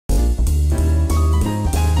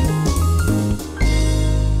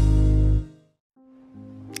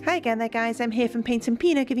again there guys, I'm here from Paint and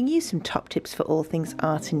Pinot giving you some top tips for all things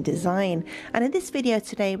art and design. And in this video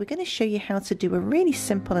today we're going to show you how to do a really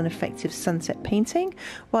simple and effective sunset painting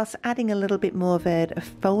whilst adding a little bit more of a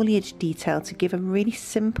foliage detail to give a really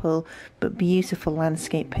simple but beautiful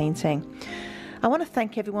landscape painting. I want to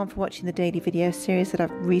thank everyone for watching the daily video series that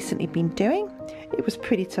I've recently been doing. It was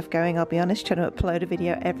pretty tough going, I'll be honest, trying to upload a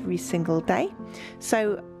video every single day.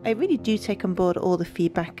 So I really do take on board all the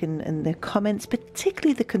feedback and the comments,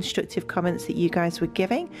 particularly the constructive comments that you guys were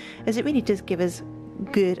giving, as it really does give us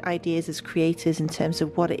good ideas as creators in terms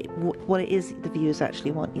of what it is the viewers actually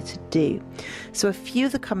want you to do. So a few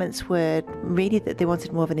of the comments were really that they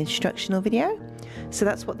wanted more of an instructional video. So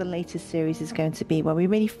that's what the latest series is going to be, where we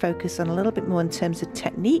really focus on a little bit more in terms of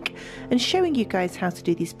technique and showing you guys how to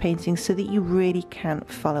do these paintings so that you really can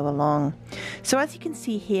follow along. So as you can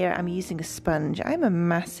see here, I'm using a sponge. I'm a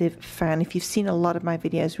massive fan. If you've seen a lot of my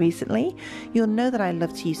videos recently, you'll know that I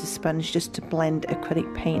love to use a sponge just to blend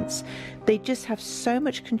acrylic paints. They just have so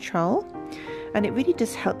much control, and it really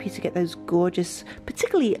does help you to get those gorgeous,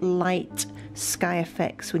 particularly light sky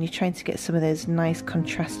effects when you're trying to get some of those nice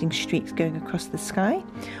contrasting streaks going across the sky,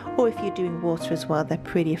 or if you're doing water as well, they're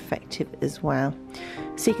pretty effective as well.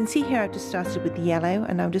 So you can see here I've just started with the yellow,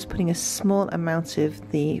 and I'm just putting a small amount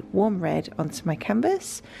of the warm red onto my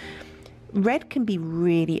canvas. Red can be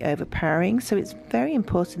really overpowering, so it's very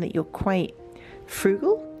important that you're quite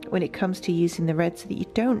frugal when it comes to using the red so that you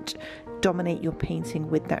don't dominate your painting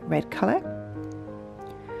with that red color.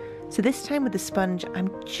 So this time with the sponge,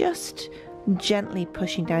 I'm just gently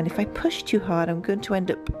pushing down. If I push too hard, I'm going to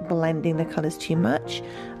end up blending the colors too much,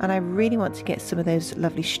 and I really want to get some of those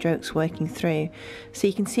lovely strokes working through. So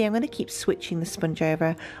you can see I'm going to keep switching the sponge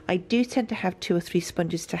over. I do tend to have 2 or 3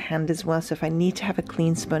 sponges to hand as well, so if I need to have a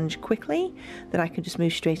clean sponge quickly, then I can just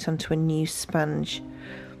move straight onto a new sponge.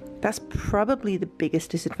 That's probably the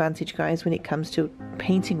biggest disadvantage, guys, when it comes to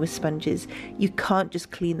painting with sponges. You can't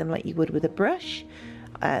just clean them like you would with a brush.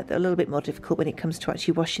 They're a little bit more difficult when it comes to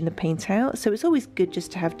actually washing the paint out, so it's always good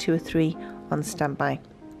just to have 2 or 3 on standby.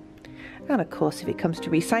 And of course, if it comes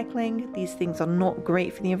to recycling, these things are not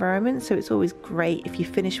great for the environment, so it's always great if you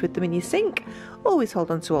finish with them in your sink. Always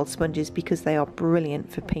hold on to old sponges because they are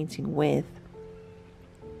brilliant for painting with.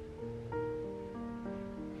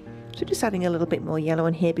 So just adding a little bit more yellow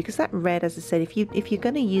in here, because that red, as I said, if you're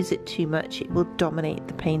going to use it too much, it will dominate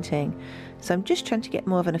the painting. So I'm just trying to get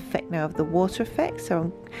more of an effect now of the water effect, so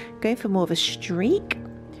I'm going for more of a streak.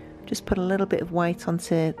 Just put a little bit of white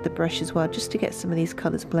onto the brush as well, just to get some of these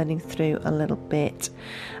colours blending through a little bit.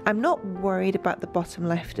 I'm not worried about the bottom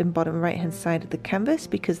left and bottom right hand side of the canvas,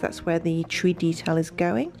 because that's where the tree detail is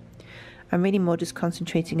going. I'm really more just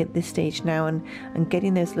concentrating at this stage now and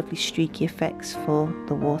getting those lovely streaky effects for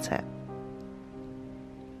the water.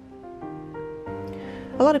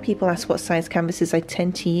 A lot of people ask what size canvases I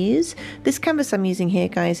tend to use. This canvas I'm using here,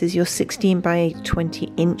 guys, is your 16 by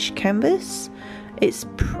 20 inch canvas. It's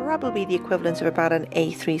probably the equivalent of about an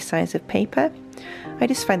A3 size of paper. I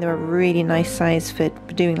just find they're a really nice size for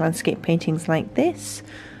doing landscape paintings like this.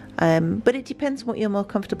 But it depends on what you're more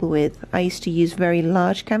comfortable with. I used to use very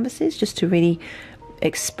large canvases just to really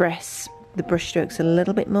express the brush strokes a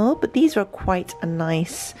little bit more, but these are quite a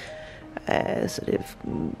nice sort of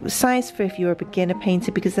size for if you're a beginner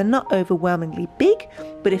painter, because they're not overwhelmingly big,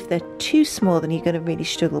 but if they're too small, then you're going to really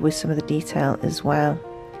struggle with some of the detail as well.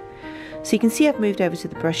 So you can see I've moved over to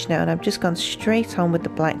the brush now, and I've just gone straight on with the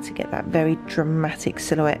black to get that very dramatic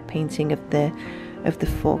silhouette painting of the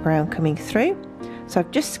foreground coming through. So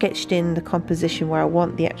I've just sketched in the composition where I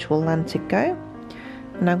want the actual land to go,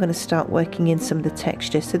 and I'm going to start working in some of the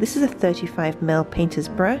texture. So this is a 35mm painter's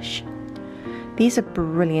brush. These are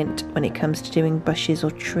brilliant when it comes to doing bushes or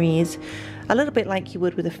trees, a little bit like you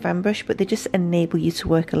would with a fan brush, but they just enable you to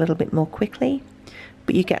work a little bit more quickly.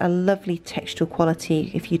 But you get a lovely textural quality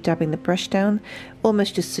if you're dabbing the brush down,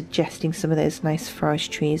 almost just suggesting some of those nice forest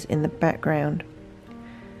trees in the background.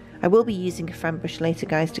 I will be using a fan brush later,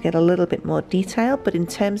 guys, to get a little bit more detail, but in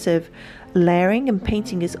terms of layering, and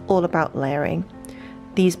painting is all about layering,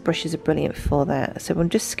 these brushes are brilliant for that. So I'm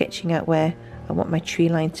just sketching out where I want my tree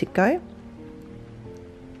line to go.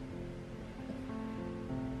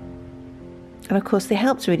 And of course they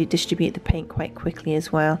help to really distribute the paint quite quickly as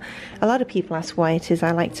well. A lot of people ask why it is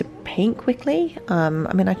I like to paint quickly. I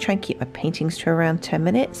mean, I try and keep my paintings to around 10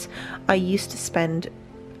 minutes. I used to spend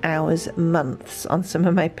hours, months on some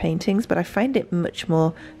of my paintings, but I find it much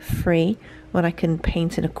more free when I can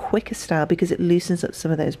paint in a quicker style, because it loosens up some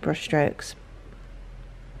of those brush strokes.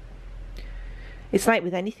 It's like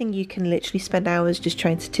with anything, you can literally spend hours just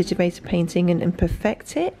trying to titivate a painting and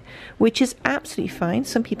perfect it, which is absolutely fine.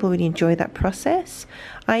 Some people really enjoy that process.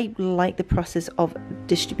 I like the process of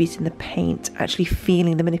distributing the paint, actually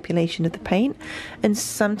feeling the manipulation of the paint. And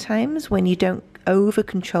sometimes when you don't over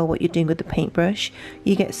control what you're doing with the paintbrush,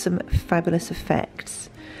 you get some fabulous effects.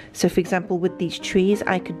 So for example, with these trees,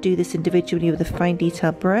 I could do this individually with a fine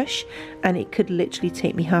detail brush and it could literally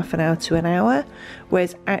take me half an hour to an hour,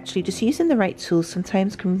 whereas actually just using the right tools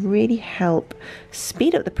sometimes can really help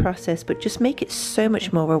speed up the process, but just make it so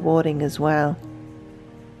much more rewarding as well.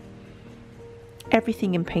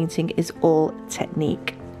 Everything in painting is all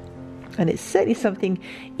technique. And it's certainly something,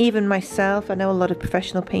 even myself, I know a lot of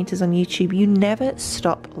professional painters on YouTube, you never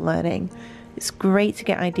stop learning. It's great to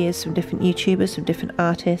get ideas from different YouTubers, from different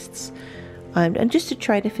artists, and just to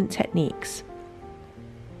try different techniques.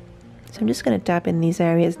 So I'm just going to dab in these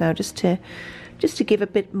areas now just to give a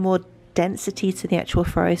bit more density to the actual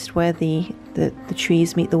forest where the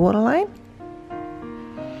trees meet the waterline.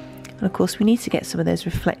 And of course we need to get some of those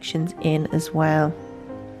reflections in as well.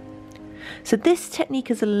 So this technique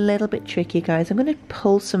is a little bit tricky, guys. I'm going to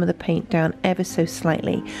pull some of the paint down ever so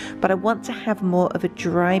slightly, but I want to have more of a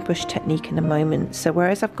dry brush technique in a moment. So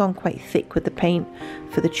whereas I've gone quite thick with the paint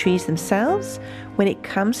for the trees themselves, when it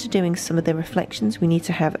comes to doing some of the reflections, we need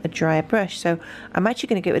to have a drier brush. So I'm actually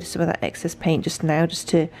going to get rid of some of that excess paint just now, just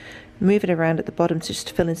to move it around at the bottom to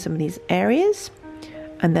just fill in some of these areas.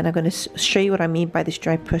 And then I'm going to show you what I mean by this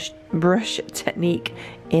dry brush technique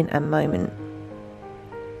in a moment.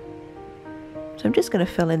 So I'm just going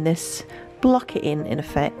to fill in this, block it in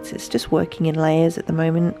effect. It's just working in layers at the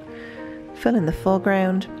moment. Fill in the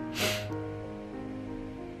foreground.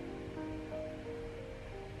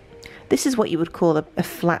 This is what you would call a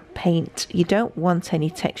flat paint. You don't want any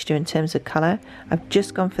texture in terms of colour. I've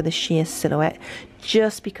just gone for the sheer silhouette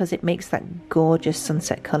just because it makes that gorgeous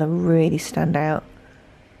sunset colour really stand out.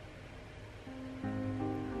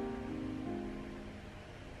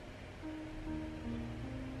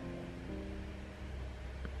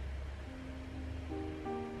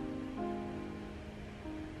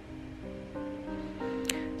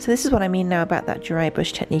 So this is what I mean now about that dry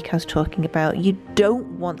brush technique I was talking about. You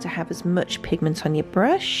don't want to have as much pigment on your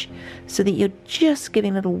brush so that you're just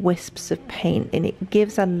giving little wisps of paint, and it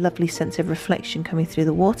gives a lovely sense of reflection coming through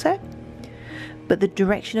the water. But the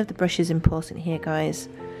direction of the brush is important here, guys.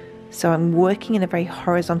 So I'm working in a very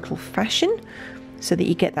horizontal fashion so that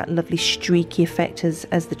you get that lovely streaky effect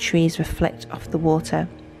as the trees reflect off the water.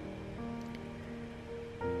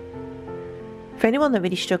 For anyone that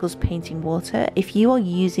really struggles painting water, if you are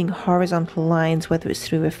using horizontal lines, whether it's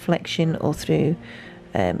through reflection or through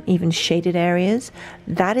even shaded areas,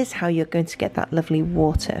 that is how you're going to get that lovely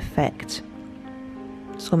water effect.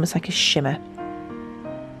 It's almost like a shimmer.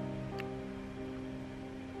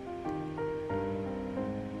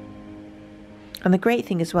 And the great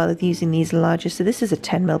thing as well with using these larger, so this is a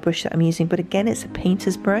 10mm brush that I'm using, but again it's a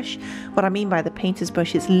painter's brush. What I mean by the painter's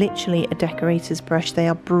brush is literally a decorator's brush. They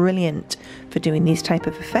are brilliant for doing these type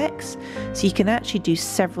of effects. So you can actually do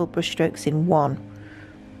several brush strokes in one.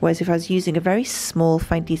 Whereas if I was using a very small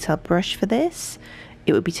fine detail brush for this,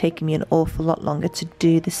 it would be taking me an awful lot longer to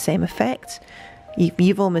do the same effect.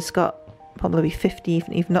 You've almost got probably 50,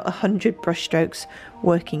 if not 100 brush strokes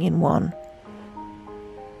working in one.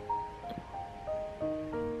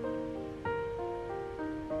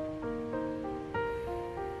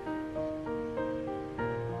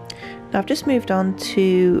 Now I've just moved on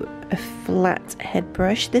to a flat head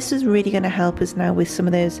brush. This is really going to help us now with some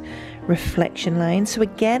of those reflection lines. So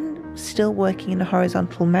again, still working in a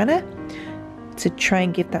horizontal manner to try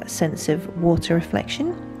and give that sense of water reflection.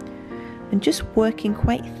 And just working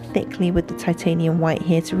quite thickly with the titanium white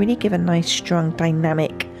here to really give a nice, strong,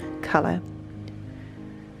 dynamic colour.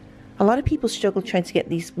 A lot of people struggle trying to get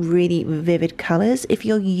these really vivid colours. If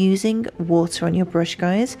you're using water on your brush,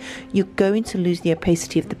 guys, you're going to lose the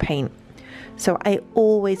opacity of the paint. So I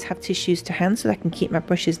always have tissues to hand so that I can keep my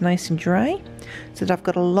brushes nice and dry, so that I've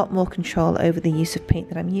got a lot more control over the use of paint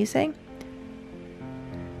that I'm using.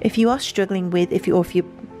 If you are struggling with, if your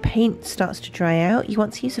paint starts to dry out, you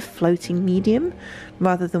want to use a floating medium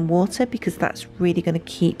rather than water, because that's really going to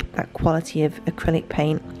keep that quality of acrylic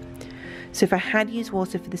paint. So if I had used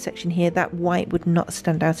water for this section here, that white would not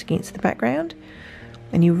stand out against the background.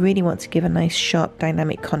 And you really want to give a nice sharp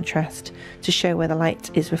dynamic contrast to show where the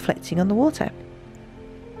light is reflecting on the water.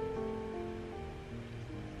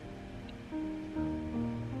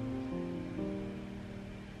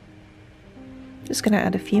 Just going to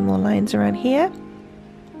add a few more lines around here.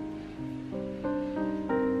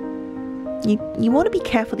 You want to be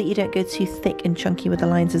careful that you don't go too thick and chunky with the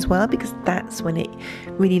lines as well, because that's when it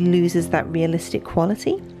really loses that realistic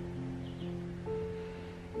quality.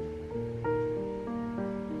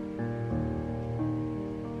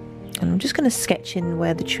 And I'm just going to sketch in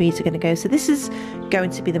where the trees are going to go. So this is going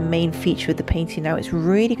to be the main feature of the painting now. It's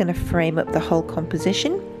really going to frame up the whole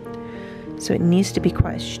composition. So it needs to be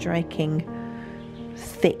quite a striking,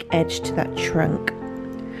 thick edge to that trunk.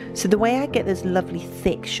 So the way I get those lovely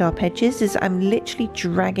thick sharp edges is I'm literally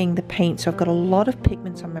dragging the paint. So I've got a lot of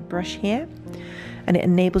pigment on my brush here, and it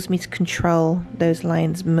enables me to control those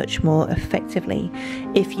lines much more effectively.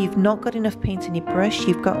 If you've not got enough paint on your brush,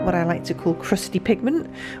 you've got what I like to call crusty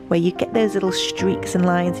pigment, where you get those little streaks and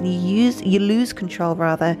lines and you lose control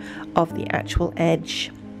rather of the actual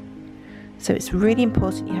edge. So it's really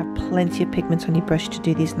important you have plenty of pigment on your brush to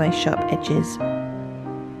do these nice sharp edges.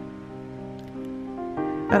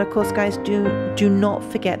 And of course, guys, do not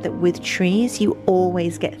forget that with trees, you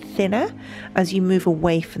always get thinner as you move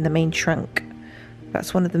away from the main trunk.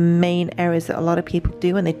 That's one of the main errors that a lot of people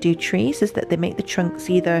do when they do trees, is that they make the trunks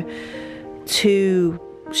either too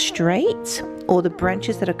straight or the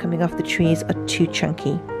branches that are coming off the trees are too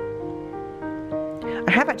chunky.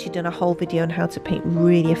 I have actually done a whole video on how to paint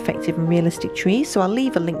really effective and realistic trees, so I'll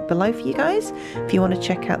leave a link below for you guys if you want to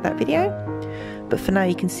check out that video. But for now,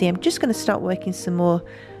 you can see I'm just going to start working some more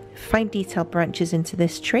fine detail branches into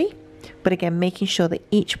this tree. But again, making sure that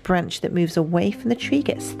each branch that moves away from the tree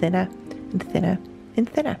gets thinner and thinner and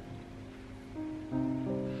thinner.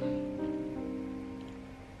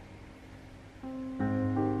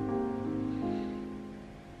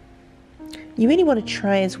 You really want to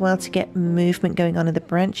try as well to get movement going on in the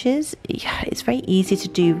branches. It's very easy to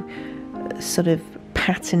do sort of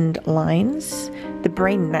patterned lines. The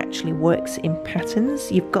brain naturally works in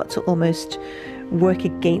patterns. You've got to almost work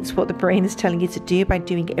against what the brain is telling you to do by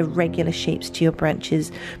doing irregular shapes to your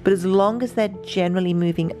branches. But as long as they're generally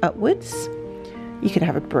moving upwards, you could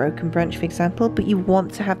have a broken branch, for example, but you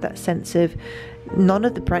want to have that sense of none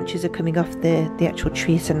of the branches are coming off the actual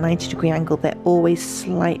tree. It's a 90-degree angle. They're always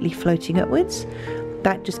slightly floating upwards.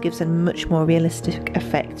 That just gives a much more realistic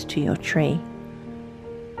effect to your tree.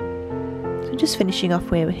 So just finishing off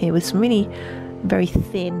here with some really very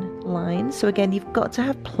thin lines. So again, you've got to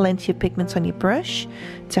have plenty of pigment on your brush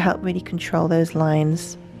to help really control those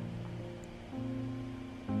lines.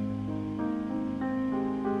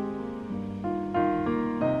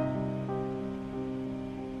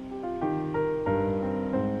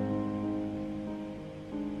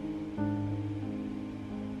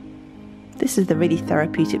 This is the really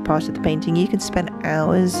therapeutic part of the painting. You can spend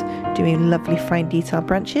hours doing lovely fine detail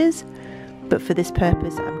branches, but for this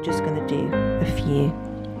purpose I'm just going to do a few.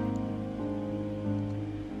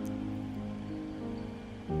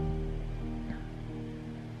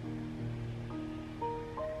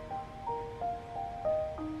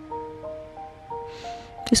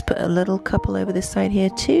 Just put a little couple over this side here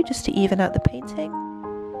too, just to even out the painting.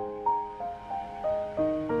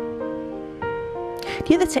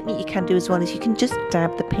 The other technique you can do as well is you can just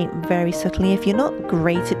dab the paint very subtly. If you're not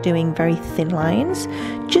great at doing very thin lines,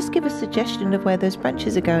 just give a suggestion of where those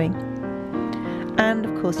branches are going. And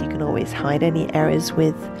of course you can always hide any errors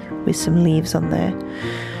with some leaves on there.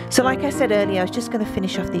 So like I said earlier, I was just going to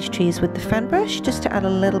finish off these trees with the fan brush just to add a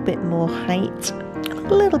little bit more height,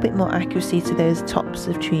 a little bit more accuracy to those tops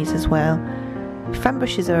of trees as well. Fan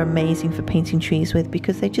brushes are amazing for painting trees with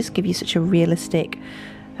because they just give you such a realistic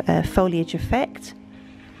foliage effect.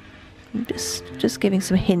 Just giving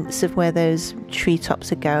some hints of where those tree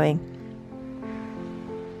tops are going.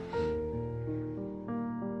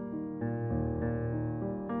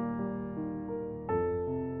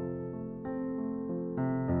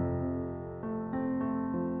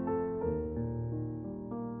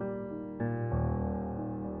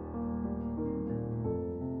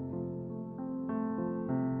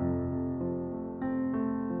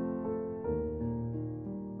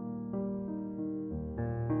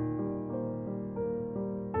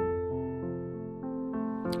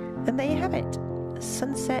 And there you have it, a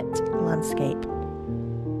sunset landscape.